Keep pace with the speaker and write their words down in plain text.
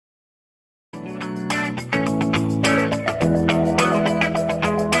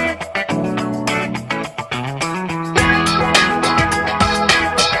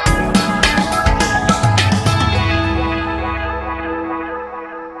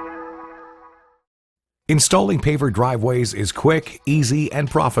Installing paver driveways is quick, easy,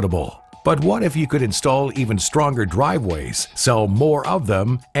 and profitable. But what if you could install even stronger driveways, sell more of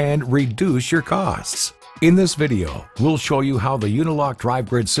them, and reduce your costs? In this video, we'll show you how the Unilock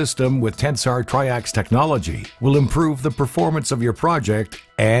DriveGrid system with Tensar Triax technology will improve the performance of your project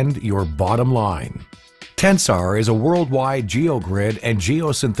and your bottom line. Tensar is a worldwide geo-grid and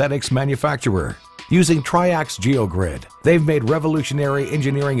geosynthetics manufacturer. Using Triax geo-grid, they've made revolutionary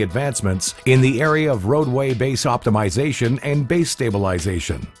engineering advancements in the area of roadway base optimization and base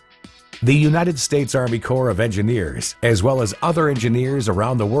stabilization. The United States Army Corps of Engineers, as well as other engineers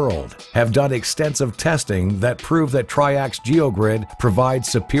around the world, have done extensive testing that prove that Triax geo-grid provides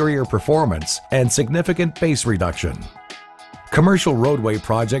superior performance and significant base reduction. Commercial roadway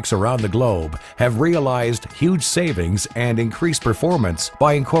projects around the globe have realized huge savings and increased performance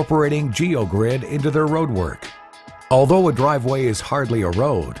by incorporating geo-grid into their roadwork. Although a driveway is hardly a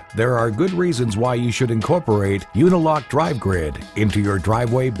road, there are good reasons why you should incorporate Unilock DriveGrid into your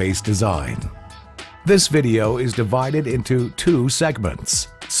driveway base design. This video is divided into two segments.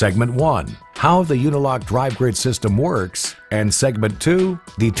 Segment 1, how the Unilock DriveGrid system works, and Segment 2,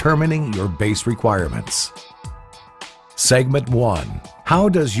 determining your base requirements. Segment 1. How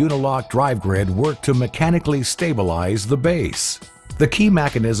does Unilock DriveGrid work to mechanically stabilize the base? The key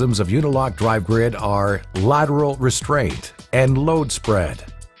mechanisms of Unilock DriveGrid are lateral restraint and load spread.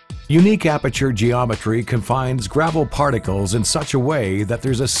 Unique aperture geometry confines gravel particles in such a way that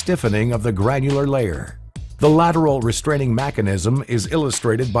there's a stiffening of the granular layer. The lateral restraining mechanism is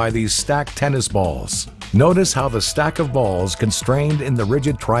illustrated by these stacked tennis balls. Notice how the stack of balls constrained in the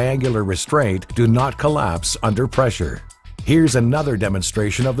rigid triangular restraint do not collapse under pressure. Here's another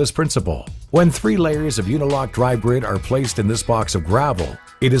demonstration of this principle. When 3 layers of Unilock DriveGrid are placed in this box of gravel,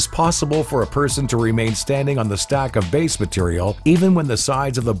 it is possible for a person to remain standing on the stack of base material even when the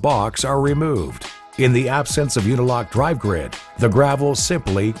sides of the box are removed. In the absence of Unilock DriveGrid, the gravel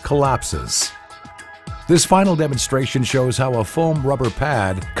simply collapses. This final demonstration shows how a foam rubber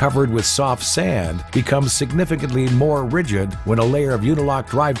pad covered with soft sand becomes significantly more rigid when a layer of Unilock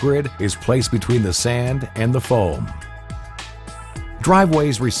DriveGrid is placed between the sand and the foam.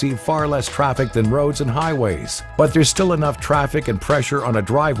 Driveways receive far less traffic than roads and highways, but there's still enough traffic and pressure on a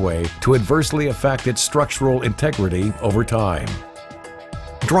driveway to adversely affect its structural integrity over time.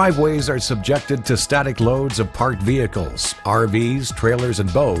 Driveways are subjected to static loads of parked vehicles, RVs, trailers,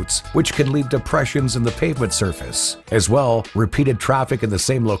 and boats, which can leave depressions in the pavement surface. As well, repeated traffic in the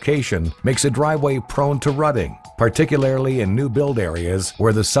same location makes a driveway prone to rutting, particularly in new build areas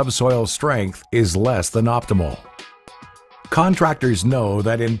where the subsoil strength is less than optimal. Contractors know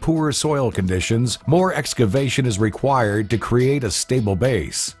that in poor soil conditions, more excavation is required to create a stable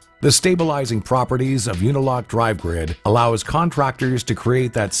base. The stabilizing properties of Unilock DriveGrid allows contractors to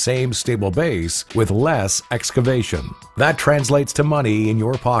create that same stable base with less excavation. That translates to money in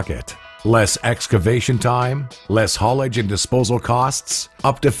your pocket. Less excavation time, less haulage and disposal costs,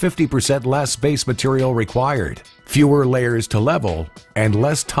 up to 50% less base material required, fewer layers to level, and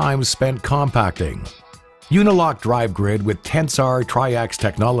less time spent compacting. Unilock DriveGrid with Tensar Triax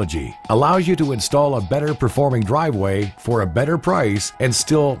technology allows you to install a better performing driveway for a better price and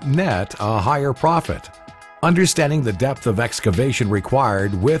still net a higher profit. Understanding the depth of excavation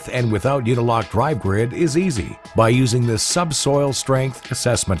required with and without Unilock DriveGrid is easy by using this subsoil strength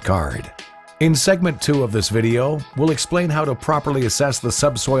assessment card. In segment 2 of this video, we'll explain how to properly assess the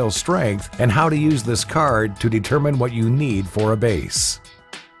subsoil strength and how to use this card to determine what you need for a base.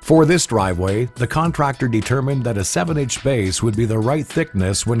 For this driveway, the contractor determined that a 7-inch base would be the right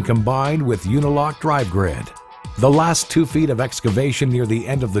thickness when combined with Unilock DriveGrid. The last 2 feet of excavation near the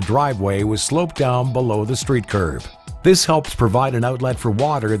end of the driveway was sloped down below the street curb. This helps provide an outlet for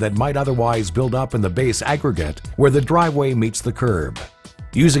water that might otherwise build up in the base aggregate where the driveway meets the curb.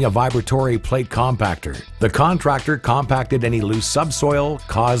 Using a vibratory plate compactor, the contractor compacted any loose subsoil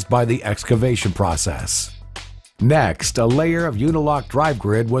caused by the excavation process. Next, a layer of Unilock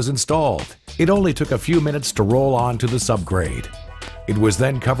DriveGrid was installed. It only took a few minutes to roll onto the subgrade. It was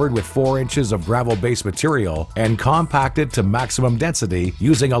then covered with 4 inches of gravel base material and compacted to maximum density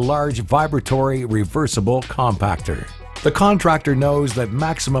using a large vibratory reversible compactor. The contractor knows that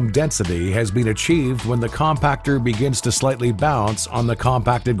maximum density has been achieved when the compactor begins to slightly bounce on the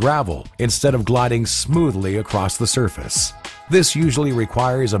compacted gravel instead of gliding smoothly across the surface. This usually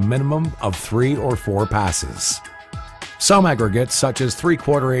requires a minimum of 3 or 4 passes. Some aggregates, such as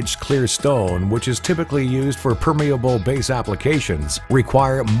 3/4-inch clear stone, which is typically used for permeable base applications,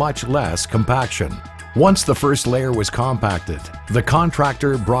 require much less compaction. Once the first layer was compacted, the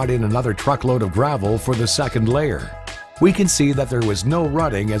contractor brought in another truckload of gravel for the second layer. We can see that there was no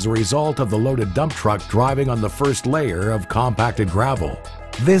rutting as a result of the loaded dump truck driving on the first layer of compacted gravel.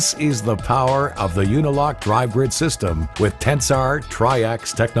 This is the power of the Unilock DriveGrid system with Tensar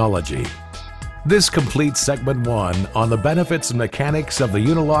Tri-X technology. This completes segment 1 on the benefits and mechanics of the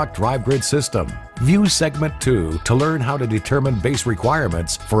Unilock DriveGrid system. View segment 2 to learn how to determine base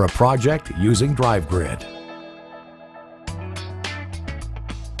requirements for a project using DriveGrid.